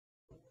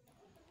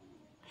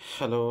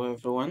Hello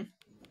everyone,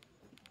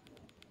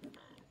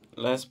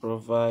 let's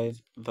provide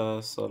the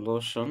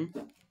solution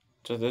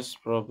to this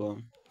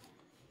problem.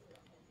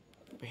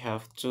 We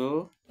have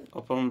 2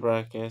 open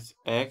brackets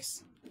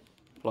x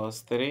plus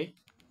 3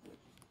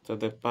 to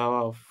the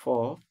power of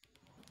 4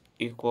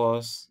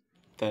 equals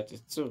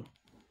 32.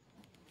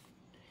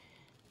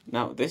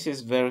 Now this is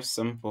very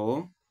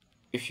simple.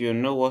 If you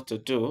know what to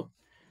do,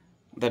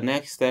 the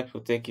next step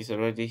we'll take is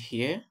already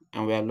here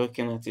and we are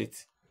looking at it.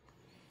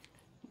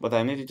 But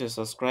I need you to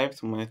subscribe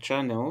to my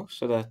channel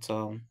so that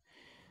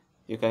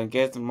you can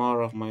get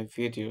more of my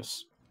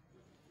videos.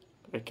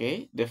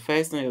 Okay, the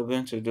first thing you're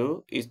going to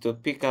do is to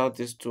pick out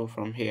this 2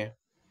 from here.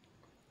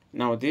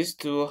 Now this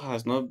 2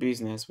 has no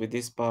business with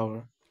this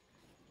power,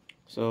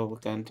 so we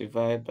can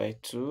divide by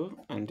 2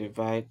 and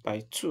divide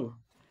by 2.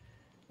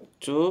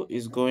 2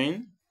 is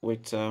going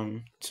with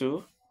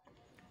 2.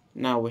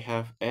 Now we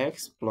have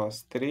x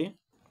plus 3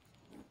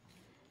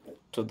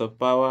 to the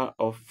power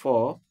of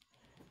 4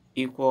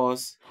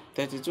 equals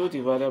 32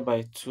 divided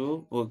by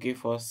 2 will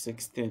give us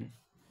 16,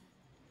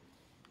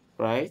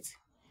 right?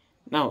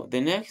 Now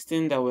the next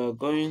thing that we're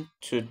going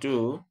to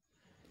do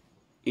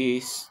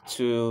is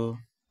to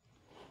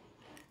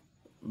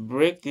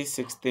break this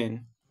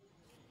 16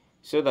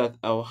 so that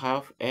I'll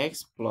have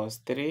x plus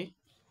 3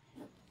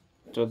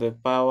 to the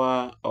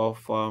power of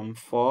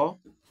 4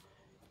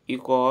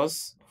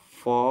 equals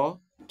 4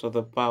 to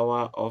the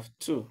power of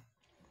 2.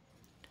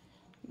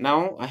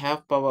 Now I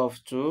have power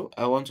of 2.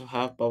 I want to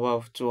have power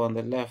of 2 on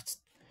the left.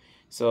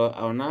 So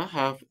I'll now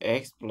have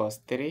x plus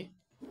 3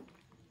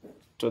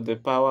 to the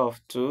power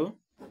of 2,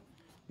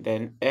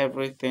 then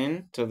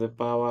everything to the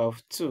power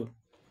of 2.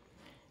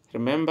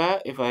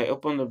 Remember, if I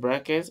open the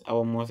brackets, I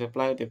will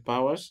multiply the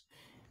powers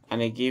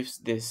and it gives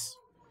this.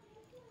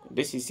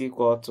 This is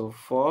equal to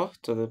 4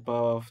 to the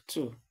power of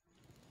 2.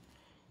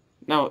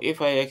 Now, if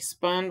I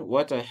expand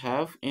what I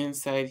have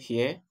inside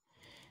here,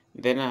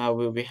 then I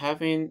will be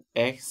having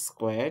x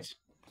squared,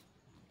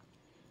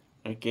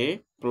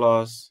 okay,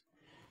 plus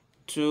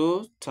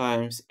 2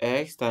 times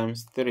x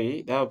times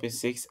 3, that will be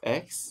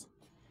 6x,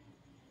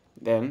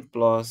 then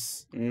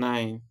plus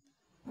 9,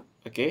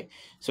 okay.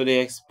 So the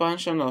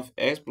expansion of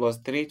x plus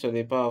 3 to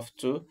the power of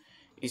 2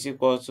 is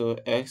equal to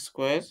x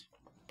squared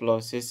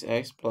plus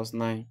 6x plus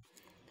 9.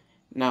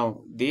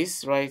 Now,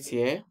 this right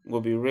here will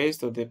be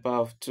raised to the power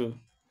of 2.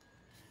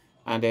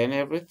 And then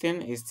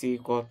everything is still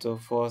equal to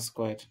 4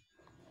 squared.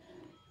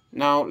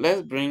 Now,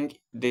 let's bring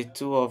the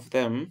 2 of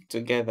them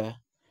together.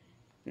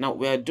 Now,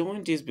 we are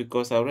doing this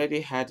because I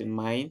already had in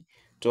mind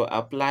to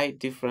apply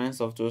difference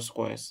of 2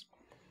 squares.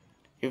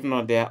 If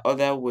not, there are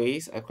other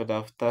ways I could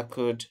have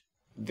tackled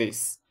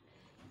this.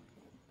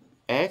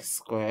 X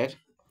squared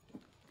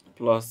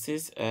plus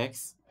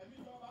 6x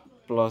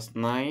plus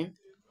 9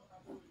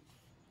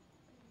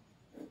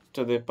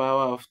 to the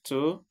power of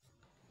 2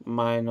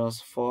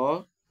 minus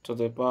 4 to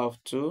the power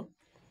of 2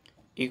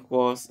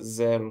 equals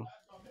 0.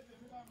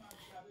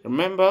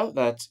 Remember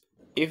that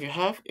if you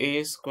have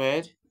a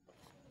squared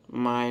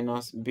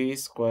minus b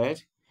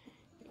squared,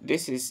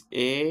 this is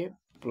a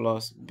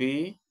plus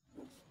b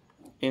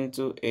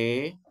into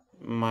a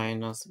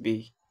minus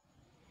b.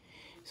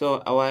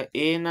 So our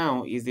a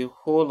now is the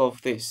whole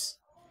of this.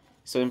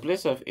 So in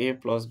place of a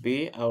plus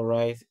b, I'll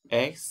write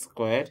x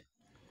squared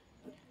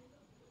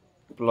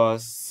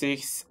plus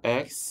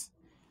 6x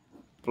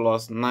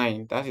plus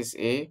 9. That is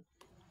a.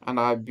 And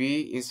our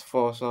b is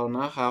 4. So I'll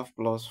now have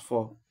plus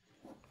 4.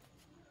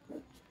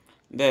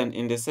 Then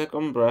in the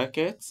second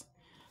bracket,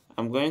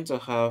 I'm going to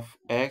have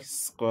x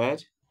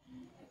squared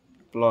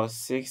plus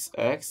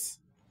 6x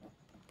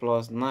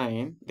plus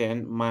 9,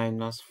 then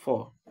minus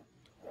 4,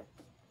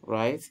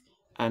 right?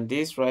 And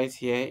this right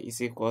here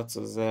is equal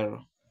to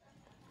 0.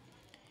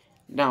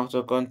 Now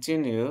to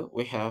continue,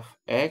 we have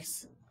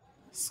x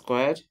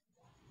squared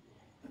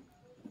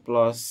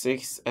plus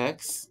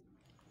 6x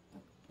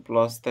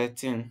plus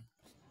 13.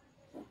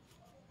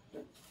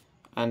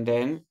 And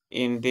then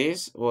in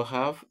this, we'll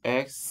have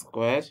x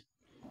squared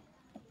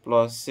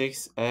plus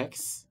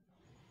 6x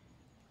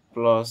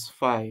plus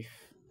 5.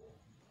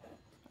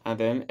 And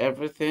then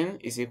everything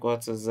is equal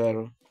to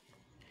 0.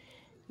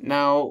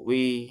 Now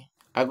we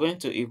are going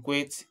to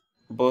equate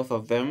both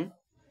of them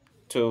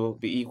to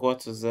be equal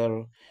to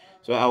 0.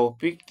 So I will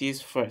pick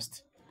this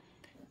first.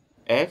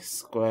 X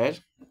squared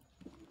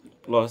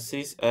plus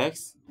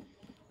 6x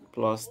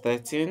plus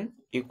 13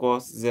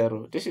 equals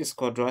 0. This is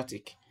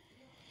quadratic.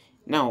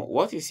 Now,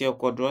 what is your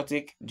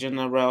quadratic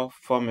general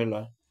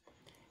formula?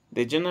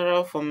 The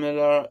general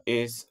formula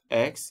is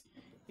x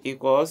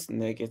equals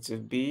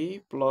negative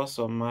b plus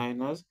or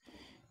minus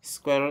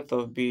square root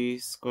of b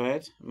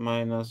squared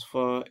minus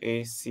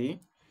 4ac,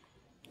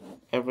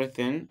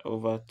 everything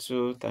over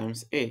 2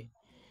 times a.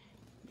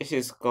 This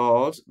is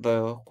called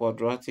the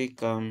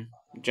quadratic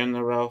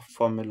general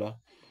formula.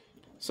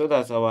 So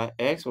that our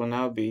x will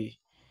now be,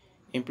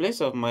 in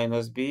place of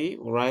minus b,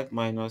 we'll write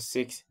minus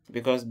 6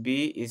 because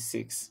b is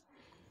 6.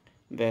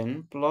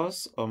 Then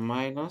plus or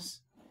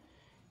minus,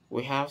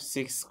 we have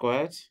 6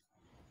 squared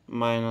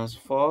minus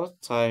 4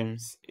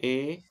 times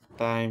a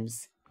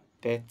times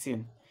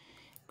 13,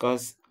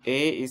 because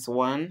A is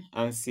 1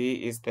 and C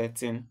is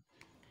 13.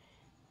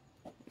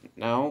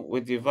 Now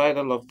we divide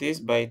all of this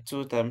by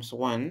 2 times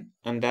 1,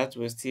 and that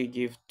will still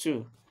give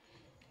 2.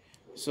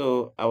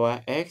 So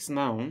our x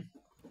now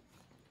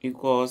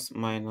equals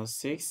minus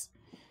 6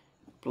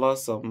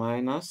 plus or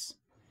minus.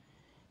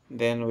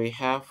 Then we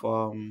have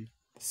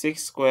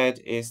 6 squared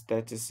is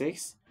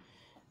 36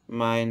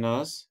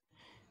 minus,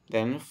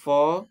 then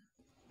 4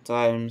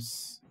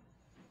 times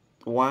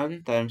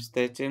 1 times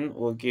 13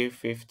 will give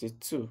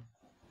 52.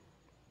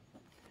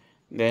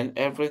 Then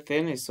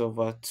everything is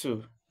over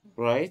 2,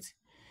 right?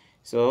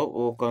 So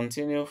we'll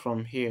continue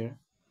from here.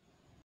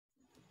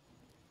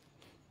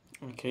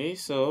 Okay,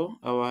 so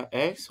our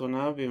x will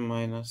now be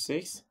minus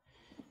 6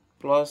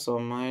 plus or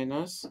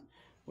minus,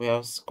 we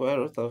have square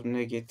root of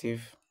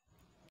negative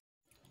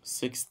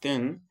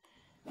 16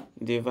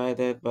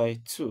 divided by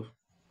 2.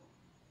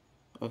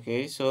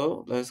 Okay,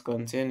 so let's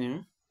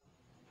continue.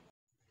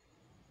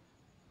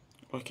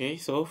 Okay,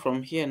 so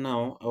from here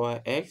now,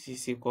 our x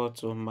is equal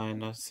to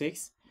minus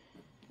 6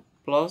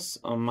 plus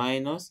or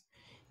minus.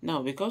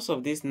 Now, because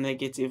of this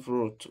negative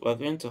root, we're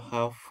going to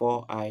have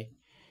 4i.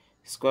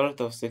 Square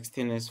root of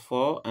 16 is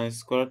 4, and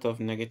square root of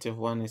negative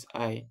 1 is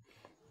I.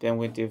 Then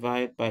we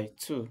divide by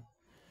 2.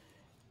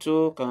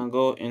 2 can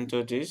go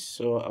into this,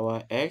 so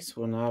our x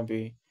will now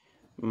be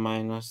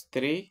minus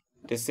 3.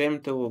 The same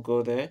 2 will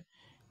go there.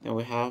 Then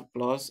we have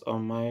plus or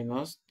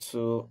minus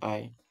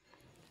 2i.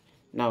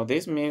 Now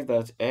this means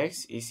that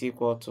x is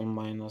equal to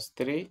minus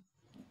 3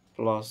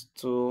 plus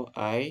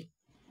 2i,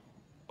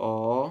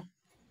 or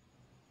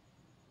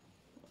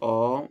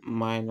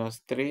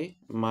minus 3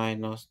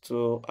 minus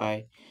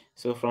 2i.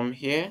 So from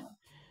here,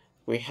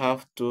 we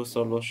have two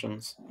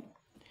solutions.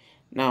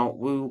 Now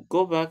we'll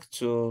go back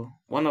to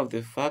one of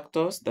the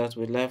factors that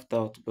we left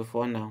out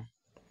before now.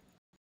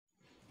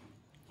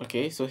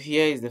 Okay, so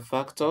here is the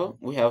factor.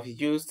 We have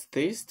used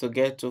this to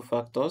get two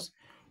factors.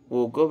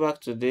 We'll go back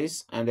to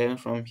this, and then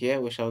from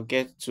here we shall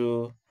get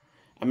to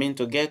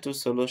get two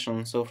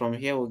solutions. So from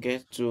here we'll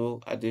get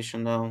two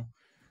additional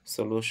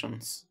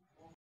solutions.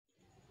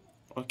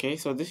 Okay,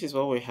 so this is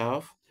what we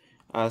have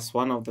as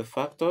one of the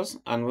factors,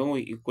 and when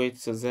we equate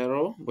to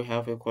 0, we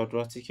have a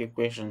quadratic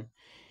equation.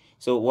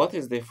 So what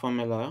is the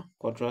formula?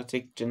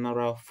 Quadratic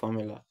general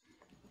formula.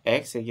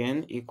 X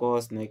again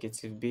equals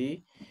negative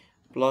b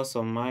plus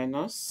or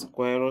minus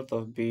square root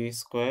of b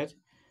squared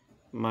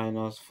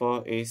minus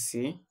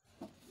 4ac.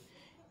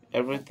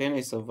 Everything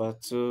is over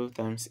 2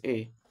 times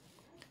a.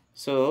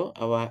 So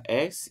our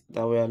x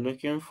that we are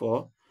looking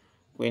for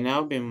will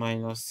now be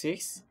minus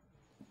 6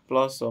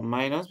 plus or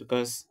minus,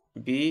 because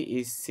b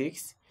is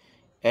 6,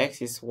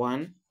 x is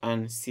 1,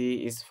 and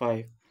c is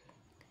 5.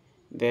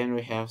 Then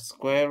we have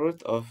square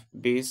root of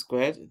b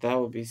squared, that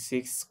will be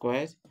 6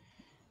 squared,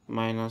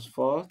 minus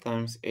 4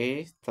 times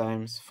a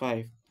times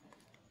 5.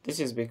 This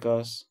is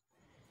because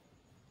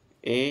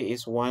a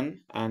is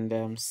 1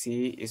 and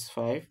c is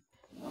 5.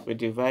 We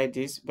divide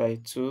this by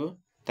 2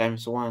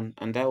 times 1,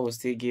 and that will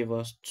still give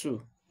us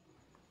 2,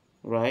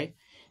 right?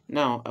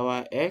 Now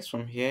our x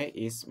from here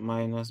is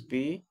minus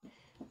b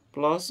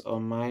plus or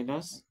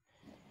minus,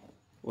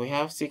 we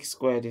have 6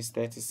 squared is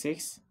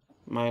 36,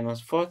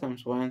 minus 4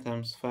 times 1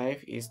 times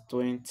 5 is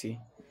 20.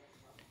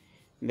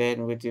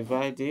 Then we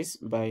divide this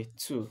by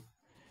 2.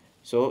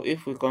 So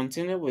if we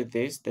continue with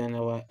this, then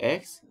our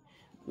x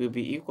will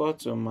be equal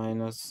to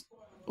minus,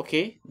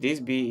 okay, this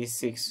b is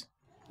 6.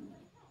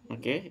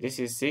 Okay, this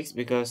is 6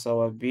 because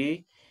our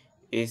b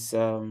is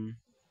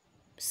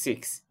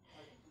 6,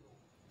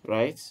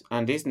 right?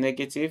 And this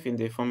negative in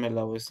the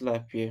formula will still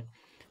appear.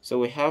 So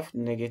we have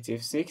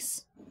negative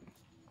 6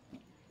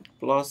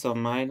 plus or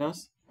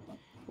minus,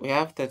 we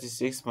have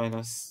 36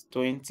 minus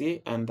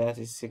 20, and that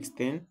is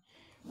 16,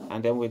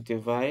 and then we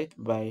divide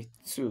by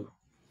 2.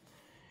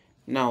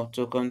 Now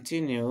to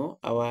continue,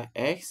 our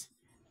x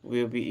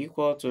will be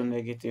equal to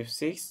negative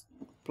 6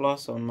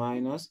 plus or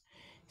minus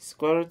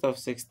square root of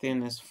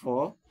 16 is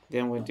 4,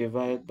 then we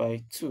divide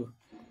by 2.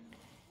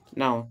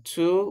 Now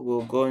 2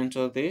 will go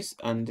into this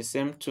and the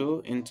same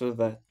 2 into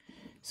that,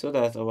 so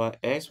that our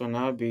x will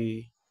now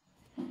be,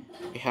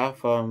 we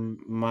have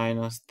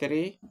minus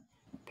 3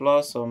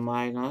 plus or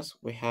minus,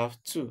 we have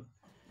 2.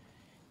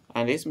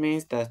 And this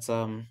means that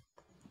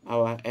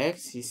our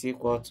x is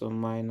equal to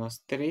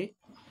minus 3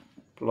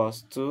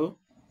 plus 2,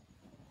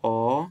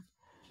 or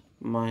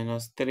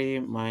minus 3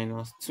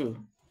 minus 2.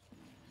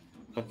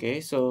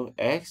 Okay, so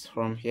x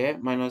from here,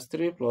 minus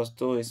 3 plus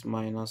 2 is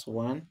minus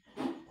 1.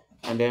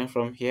 And then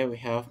from here we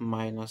have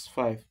minus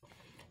 5.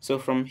 So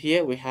from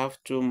here we have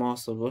two more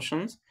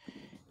solutions.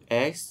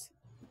 X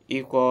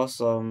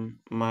equals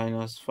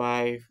minus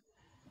 5.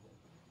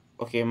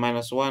 Okay,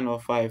 minus 1 or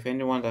 5,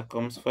 anyone that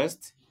comes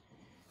first.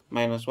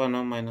 Minus 1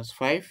 or minus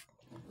 5.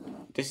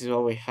 This is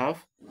what we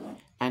have.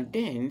 And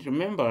then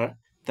remember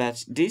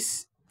that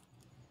this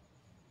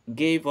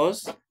gave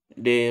us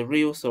the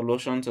real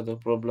solution to the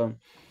problem.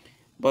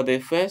 But the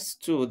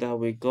first two that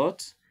we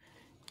got,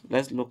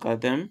 let's look at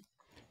them.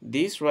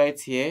 These right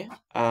here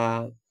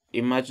are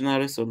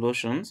imaginary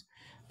solutions,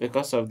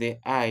 because of the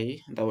I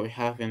that we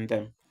have in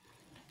them.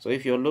 So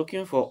if you're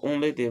looking for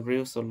only the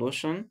real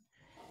solution,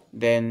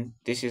 then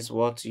this is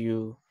what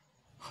you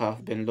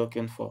have been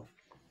looking for.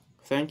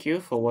 Thank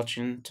you for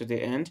watching to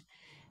the end,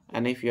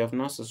 and if you have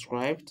not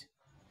subscribed,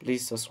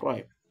 please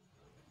subscribe.